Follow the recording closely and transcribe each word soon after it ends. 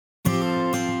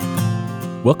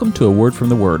Welcome to A Word from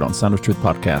the Word on Sound of Truth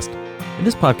podcast. In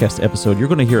this podcast episode, you're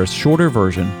going to hear a shorter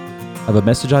version of a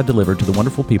message I delivered to the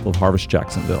wonderful people of Harvest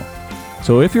Jacksonville.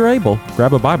 So if you're able,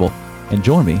 grab a Bible and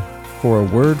join me for A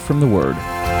Word from the Word.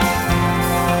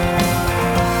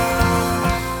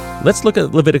 Let's look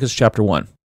at Leviticus chapter 1,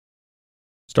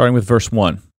 starting with verse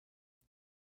 1.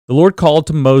 The Lord called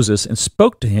to Moses and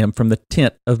spoke to him from the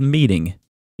tent of meeting.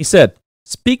 He said,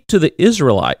 "Speak to the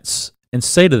Israelites and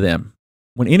say to them,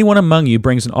 when anyone among you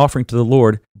brings an offering to the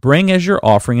Lord, bring as your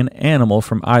offering an animal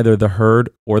from either the herd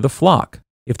or the flock.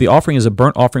 If the offering is a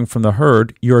burnt offering from the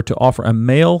herd, you are to offer a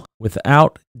male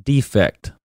without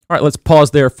defect." All right, let's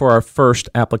pause there for our first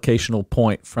applicational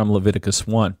point from Leviticus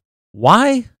 1.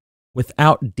 Why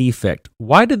without defect?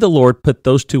 Why did the Lord put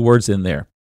those two words in there?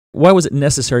 Why was it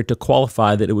necessary to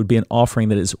qualify that it would be an offering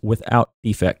that is without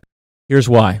defect? Here's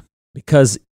why.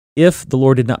 Because if the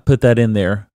Lord did not put that in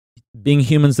there, being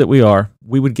humans that we are,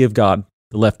 we would give God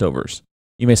the leftovers.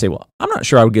 You may say, well, I'm not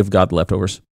sure I would give God the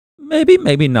leftovers. Maybe,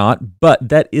 maybe not, but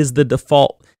that is the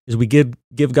default, is we give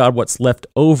God what's left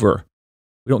over.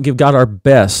 We don't give God our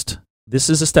best. This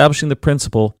is establishing the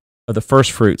principle of the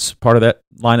first fruits. Part of that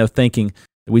line of thinking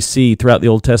that we see throughout the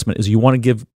Old Testament is you want to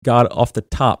give God off the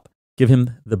top, give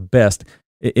him the best.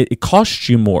 It costs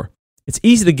you more. It's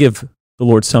easy to give the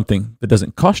Lord something that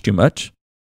doesn't cost you much.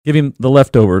 Give him the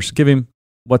leftovers. Give him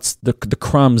what's the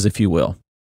crumbs, if you will.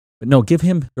 But no, give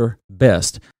him your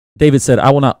best. David said, "I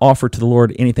will not offer to the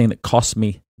Lord anything that costs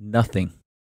me nothing."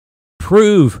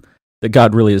 Prove that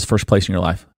God really is first place in your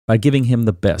life by giving him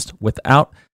the best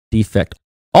without defect.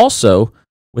 Also,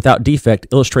 without defect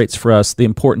illustrates for us the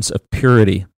importance of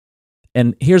purity.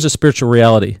 And here's a spiritual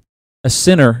reality. A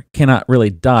sinner cannot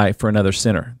really die for another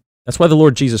sinner. That's why the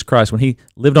Lord Jesus Christ, when he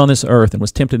lived on this earth and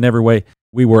was tempted in every way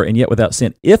we were, and yet without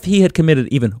sin, if he had committed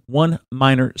even one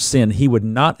minor sin, he would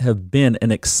not have been an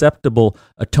acceptable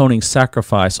atoning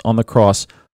sacrifice on the cross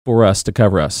for us to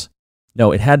cover us.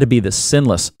 No, it had to be the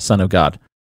sinless Son of God.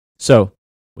 So,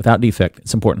 without defect,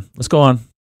 it's important. Let's go on,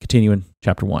 continue in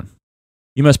chapter 1.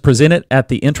 You must present it at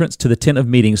the entrance to the tent of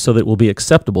meeting so that it will be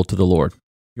acceptable to the Lord.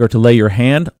 You are to lay your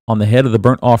hand on the head of the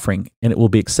burnt offering, and it will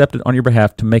be accepted on your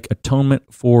behalf to make atonement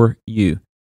for you.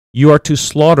 You are to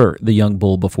slaughter the young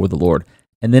bull before the Lord,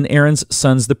 and then Aaron's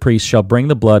sons, the priests, shall bring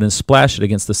the blood and splash it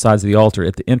against the sides of the altar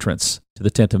at the entrance to the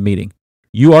tent of meeting.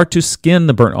 You are to skin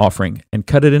the burnt offering and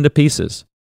cut it into pieces.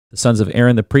 The sons of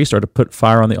Aaron, the priest, are to put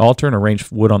fire on the altar and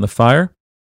arrange wood on the fire.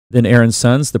 Then Aaron's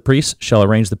sons, the priests, shall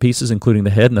arrange the pieces, including the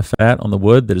head and the fat, on the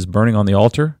wood that is burning on the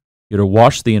altar. You are to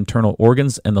wash the internal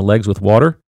organs and the legs with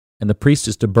water, and the priest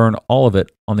is to burn all of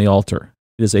it on the altar.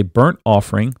 It is a burnt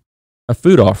offering, a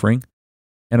food offering,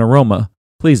 an aroma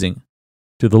pleasing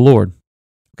to the Lord.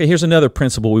 Okay, here's another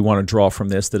principle we want to draw from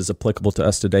this that is applicable to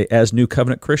us today as New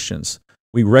Covenant Christians.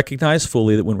 We recognize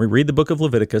fully that when we read the book of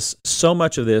Leviticus, so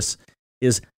much of this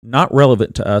is not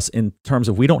relevant to us in terms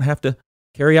of we don't have to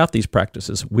carry out these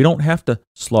practices. We don't have to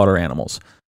slaughter animals.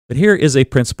 But here is a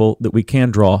principle that we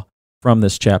can draw from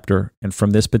this chapter and from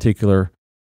this particular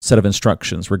set of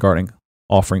instructions regarding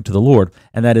offering to the Lord,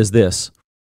 and that is this: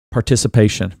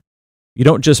 participation. You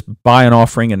don't just buy an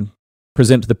offering and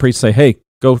present to the priest and say, "Hey,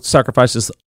 go sacrifice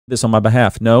this on my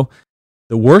behalf." No,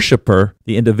 the worshiper,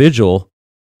 the individual,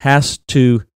 has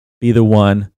to be the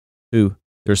one who,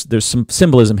 there's some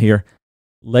symbolism here,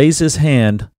 lays his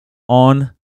hand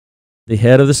on the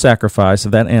head of the sacrifice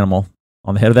of that animal,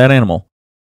 on the head of that animal.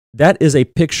 That is a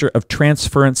picture of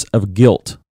transference of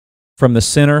guilt from the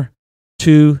sinner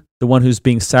to the one who's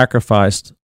being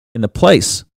sacrificed in the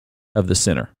place of the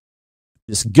sinner.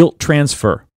 This guilt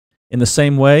transfer. In the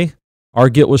same way, our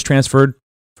guilt was transferred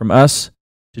from us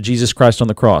to Jesus Christ on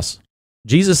the cross.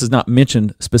 Jesus is not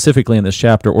mentioned specifically in this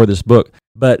chapter or this book,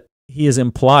 but he is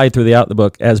implied throughout the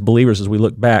book. As believers, as we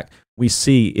look back, we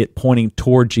see it pointing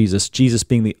toward Jesus, Jesus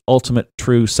being the ultimate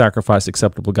true sacrifice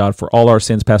acceptable to God for all our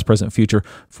sins, past, present, future,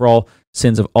 for all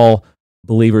sins of all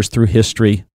believers through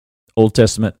history, Old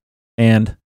Testament,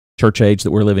 and church age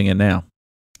that we're living in now.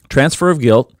 Transfer of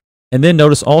guilt. And then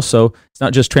notice also, it's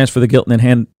not just transfer the guilt and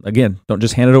then don't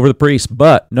just hand it over to the priest,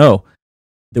 but no,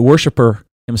 the worshiper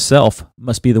himself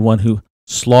must be the one who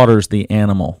slaughters the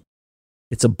animal.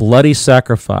 It's a bloody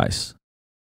sacrifice.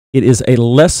 It is a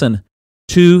lesson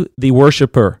to the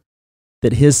worshiper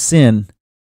that his sin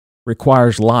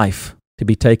requires life to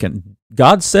be taken.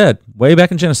 God said, way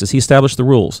back in Genesis, he established the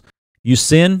rules. You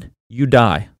sin, you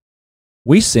die.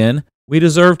 We sin, we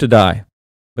deserve to die.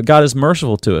 But God is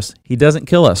merciful to us. He doesn't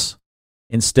kill us.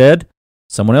 Instead,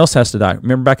 someone else has to die.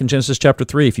 Remember back in Genesis chapter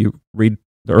 3, if you read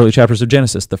the early chapters of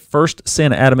Genesis, the first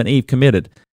sin Adam and Eve committed,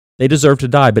 they deserved to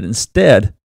die, but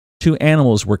instead, 2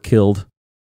 animals were killed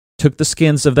took the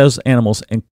skins of those animals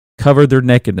and covered their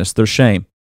nakedness, their shame,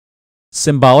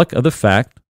 symbolic of the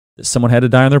fact that someone had to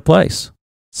die in their place.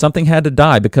 Something had to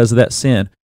die because of that sin.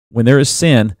 When there is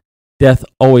sin, death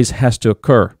always has to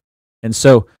occur. And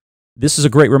so this is a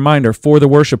great reminder for the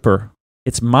worshiper.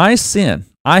 It's my sin.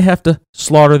 I have to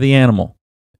slaughter the animal.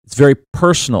 It's very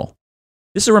personal.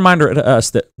 This is a reminder to us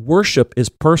that worship is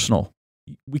personal.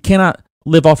 We cannot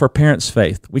live off our parents'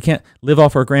 faith. We can't live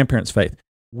off our grandparents' faith.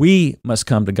 We must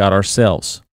come to God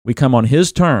ourselves. We come on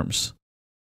His terms,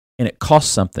 and it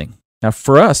costs something. Now,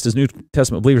 for us as New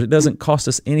Testament believers, it doesn't cost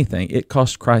us anything. It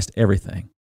costs Christ everything.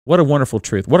 What a wonderful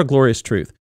truth. What a glorious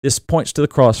truth. This points to the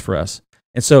cross for us.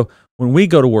 And so when we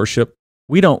go to worship,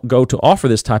 we don't go to offer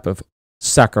this type of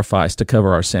sacrifice to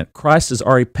cover our sin. Christ has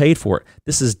already paid for it.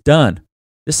 This is done.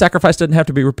 This sacrifice doesn't have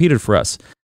to be repeated for us.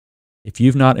 If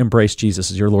you've not embraced Jesus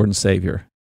as your Lord and Savior,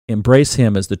 embrace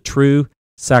Him as the true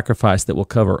sacrifice that will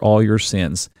cover all your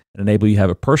sins and enable you to have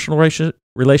a personal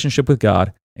relationship with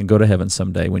God and go to heaven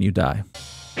someday when you die.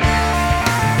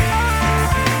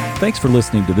 Thanks for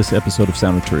listening to this episode of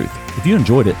Sound of Truth. If you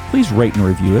enjoyed it, please rate and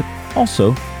review it.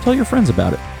 Also, tell your friends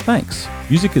about it. Thanks.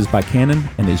 Music is by Canon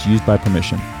and is used by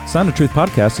permission. Sound of Truth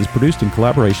podcast is produced in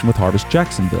collaboration with Harvest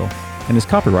Jacksonville and is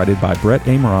copyrighted by Brett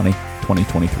A. Morani,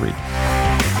 2023.